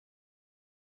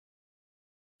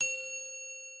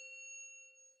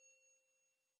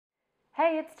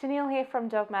Hey, it's Tennille here from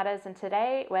Dog Matters, and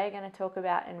today we're going to talk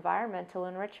about environmental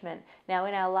enrichment. Now,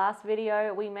 in our last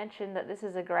video, we mentioned that this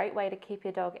is a great way to keep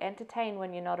your dog entertained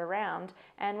when you're not around,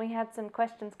 and we had some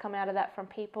questions come out of that from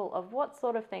people of what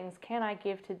sort of things can I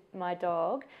give to my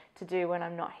dog to do when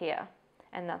I'm not here.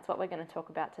 And that's what we're going to talk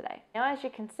about today. Now, as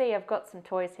you can see, I've got some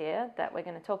toys here that we're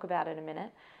going to talk about in a minute,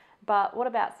 but what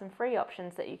about some free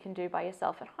options that you can do by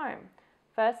yourself at home?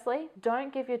 Firstly,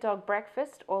 don't give your dog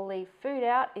breakfast or leave food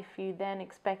out if you then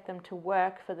expect them to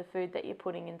work for the food that you're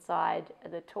putting inside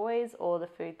the toys or the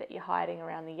food that you're hiding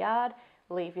around the yard.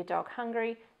 Leave your dog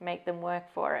hungry, make them work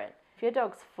for it. If your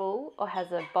dog's full or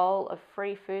has a bowl of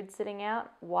free food sitting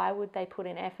out, why would they put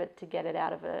in effort to get it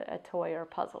out of a toy or a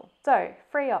puzzle? So,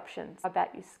 free options. How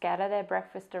about you scatter their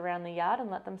breakfast around the yard and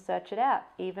let them search it out,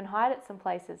 even hide it some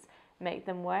places. Make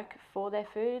them work for their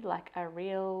food like a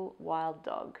real wild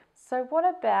dog. So what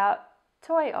about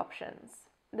toy options?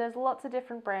 There's lots of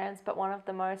different brands, but one of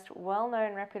the most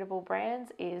well-known reputable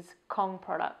brands is Kong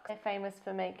products. They're famous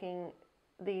for making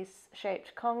these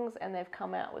shaped Kongs, and they've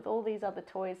come out with all these other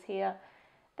toys here.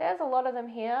 There's a lot of them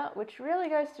here, which really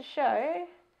goes to show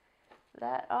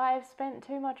that I've spent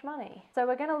too much money. So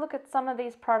we're going to look at some of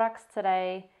these products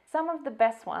today, some of the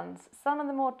best ones, some of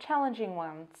the more challenging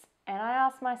ones, and I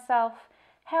asked myself,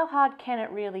 how hard can it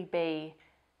really be?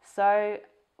 So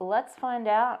let's find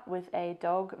out with a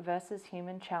dog versus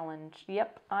human challenge.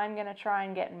 Yep, I'm going to try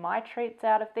and get my treats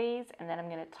out of these, and then I'm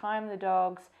going to time the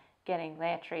dogs getting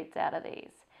their treats out of these.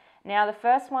 Now the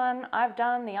first one I've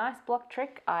done, the ice block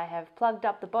trick. I have plugged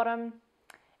up the bottom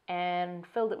and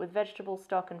filled it with vegetable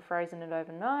stock and frozen it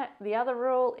overnight. The other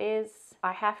rule is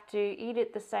I have to eat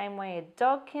it the same way a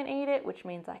dog can eat it, which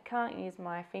means I can't use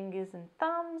my fingers and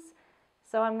thumbs.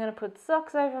 So I'm going to put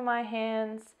socks over my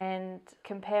hands and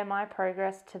compare my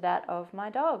progress to that of my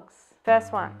dogs.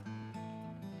 First one,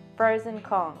 frozen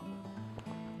Kong.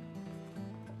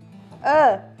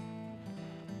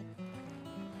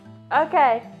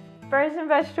 Okay, frozen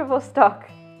vegetable stock.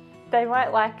 They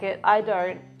might like it, I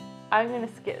don't. I'm going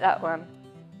to skip that one.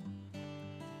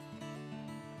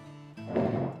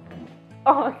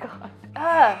 Oh my god.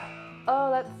 Oh,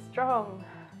 that's strong.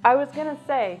 I was going to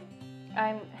say,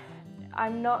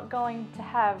 I'm not going to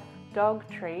have dog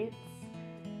treats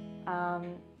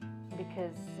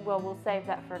because, well, we'll save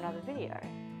that for another video.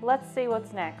 Let's see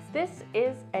what's next. This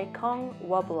is a Kong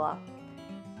wobbler.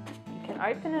 You can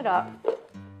open it up,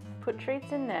 put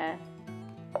treats in there,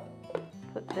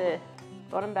 put the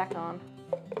bottom back on.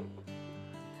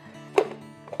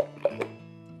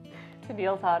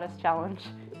 Tennille's hardest challenge,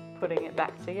 putting it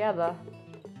back together.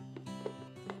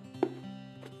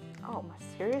 Oh,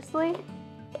 seriously?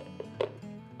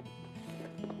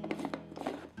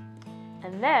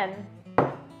 And then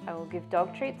I will give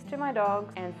dog treats to my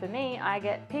dogs, and for me, I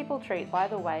get people treats. By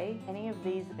the way, any of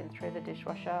these have been through the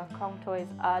dishwasher. Kong toys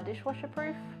are dishwasher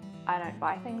proof. I don't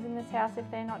buy things in this house if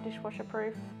they're not dishwasher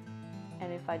proof.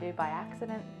 And if I do by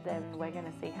accident, then we're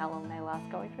gonna see how long they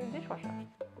last going through the dishwasher.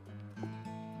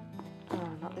 Oh,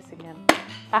 not this again.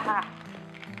 Haha!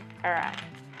 All right.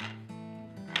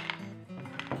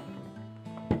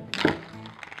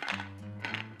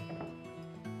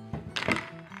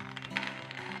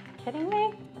 Kidding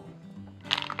me?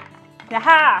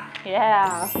 Aha!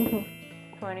 Yeah!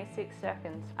 26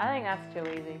 seconds. I think that's too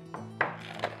easy.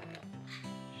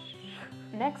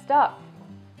 Next up.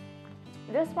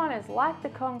 This one is like the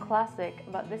Kong Classic,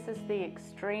 but this is the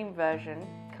extreme version.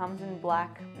 Comes in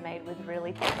black, made with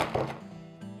really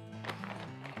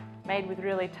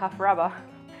tough rubber.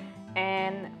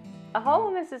 And a hole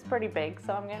in this is pretty big,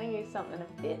 so I'm going to use something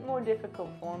a bit more difficult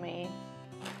for me.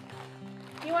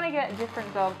 You want to get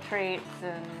different dog treats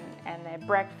and their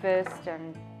breakfast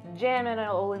and jamming it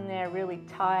all in there really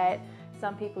tight.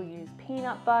 Some people use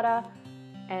peanut butter,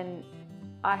 and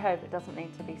I hope it doesn't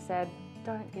need to be said,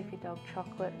 don't give your dog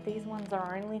chocolate. These ones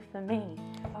are only for me.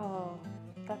 Oh,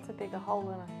 that's a bigger hole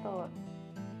than I thought.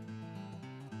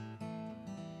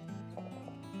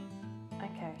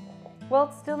 Okay, well,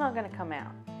 it's still not going to come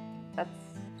out.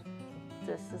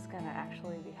 This is going to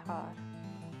actually be hard.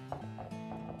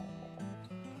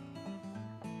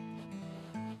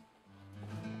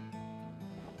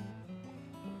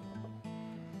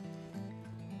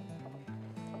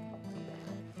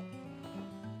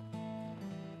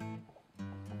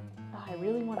 I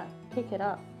really want to pick it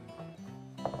up.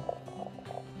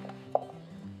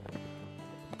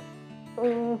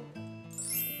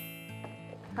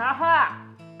 Haha!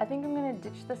 I think I'm going to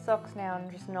ditch the socks now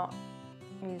and just not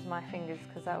use my fingers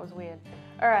because that was weird.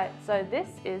 Alright, so this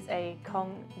is a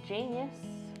Kong Genius.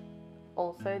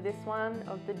 Also this one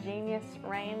of the Genius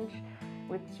range.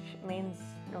 which means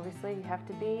obviously you have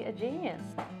to be a genius.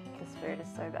 This food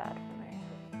is so bad for me.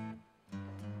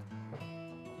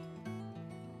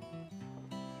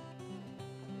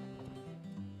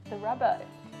 The rubber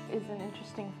is an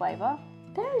interesting flavour.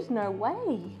 There is no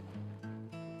way.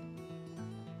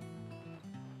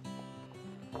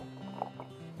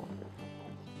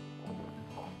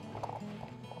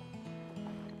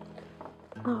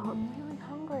 Oh, I'm really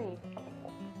hungry.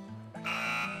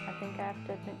 I think I have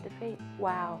to admit defeat.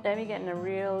 Wow. Let me get in a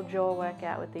real jaw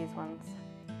workout with these ones.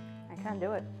 I can't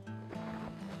do it.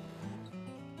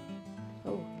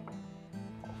 Ooh.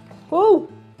 Ooh!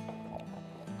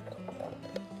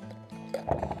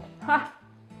 Ha!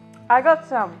 I got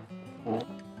some.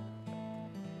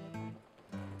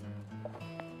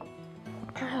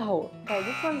 Ow. Okay,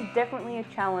 this one's definitely a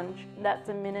challenge. That's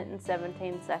 1 minute and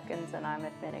 17 seconds and I'm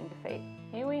admitting defeat.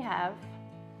 Here we have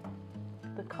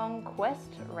the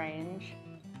Conquest range.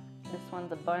 This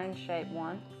one's a bone-shaped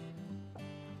one.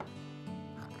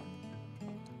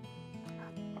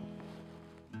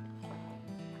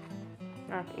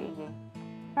 That's easy.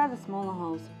 Try the smaller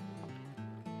holes.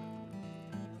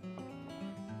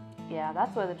 Yeah,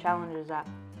 that's where the challenge is at.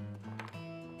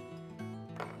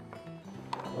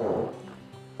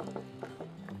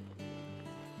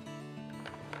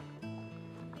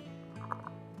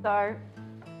 So,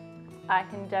 I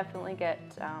can definitely get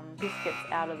biscuits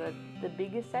out of the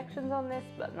bigger sections on this,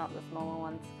 but not the smaller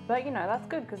ones. But you know, that's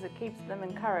good because it keeps them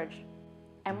encouraged.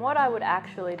 And what I would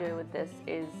actually do with this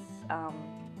is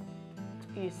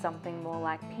use something more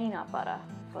like peanut butter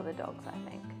for the dogs, I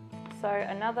think. So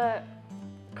another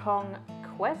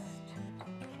Conquest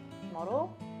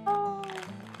model. Oh,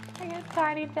 I get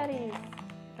tiny teddies.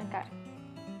 Okay.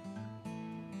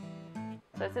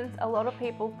 So since a lot of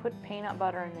people put peanut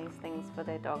butter in these things for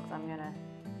their dogs, I'm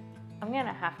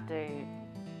gonna have to,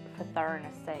 for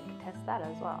thoroughness sake, test that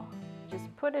as well.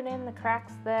 Just put it in the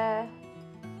cracks there.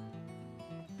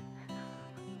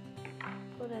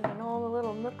 Put it in all the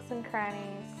little nooks and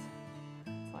crannies.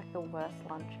 It's like the worst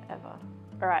lunch ever.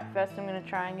 All right, first I'm gonna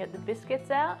try and get the biscuits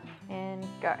out and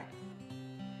go.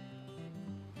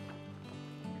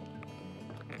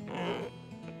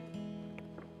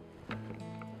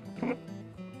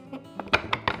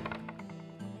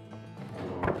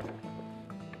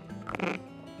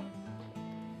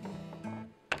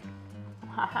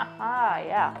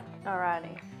 Yeah.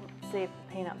 Alrighty. Let's see if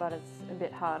the peanut butter's a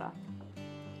bit harder.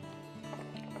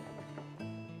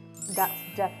 That's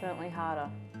definitely harder.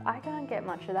 I can't get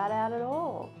much of that out at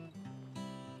all.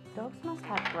 Dogs must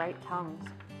have great tongues.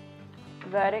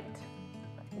 Verdict,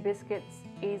 biscuits,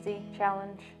 easy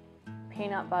challenge.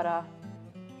 Peanut butter,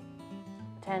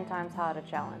 10 times harder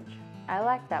challenge. I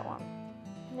like that one.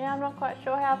 Now I'm not quite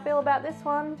sure how I feel about this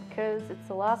one because it's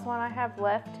the last one I have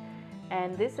left.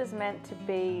 And this is meant to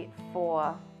be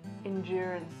for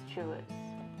endurance chewers.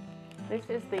 This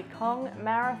is the Kong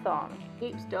Marathon.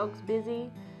 Keeps dogs busy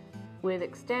with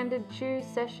extended chew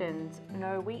sessions.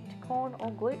 No wheat, corn or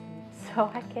gluten,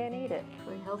 so I can't eat it. It's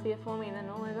really healthier for me than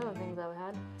all those other things I've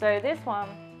had. So this one,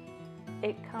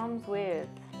 it comes with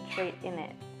a treat in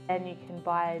it and you can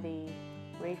buy the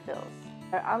refills.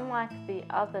 So unlike the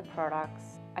other products,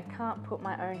 I can't put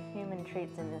my own human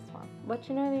treats in this one. But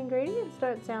you know, the ingredients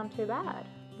don't sound too bad.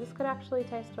 This could actually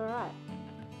taste alright.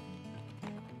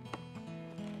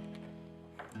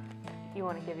 You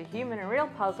want to give a human a real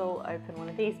puzzle, open one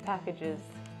of these packages.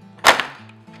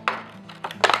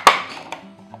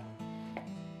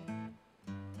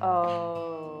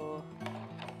 Oh,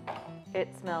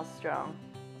 it smells strong.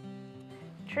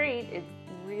 Treat is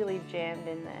really jammed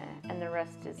in there and the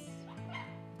rest is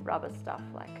rubber stuff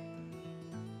like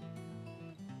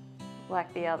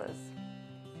the others.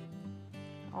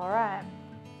 All right.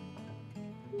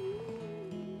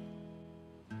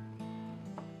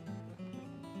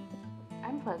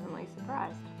 I'm pleasantly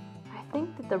surprised. I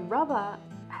think that the rubber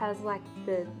has like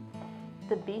the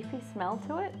beefy smell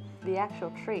to it. The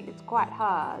actual treat, it's quite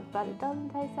hard, but it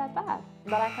doesn't taste that bad.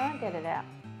 But I can't get it out.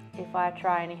 If I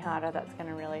try any harder, that's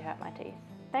gonna really hurt my teeth.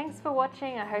 Thanks for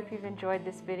watching. I hope you've enjoyed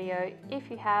this video. If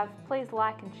you have, please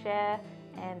like and share.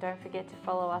 And don't forget to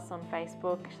follow us on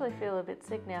Facebook. I actually feel a bit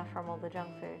sick now from all the junk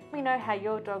food. Let me know how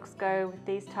your dogs go with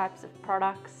these types of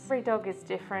products. Every dog is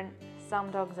different. Some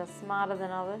dogs are smarter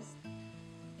than others.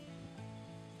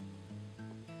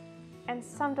 And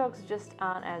some dogs just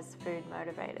aren't as food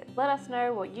motivated. Let us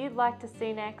know what you'd like to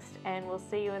see next and we'll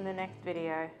see you in the next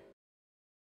video.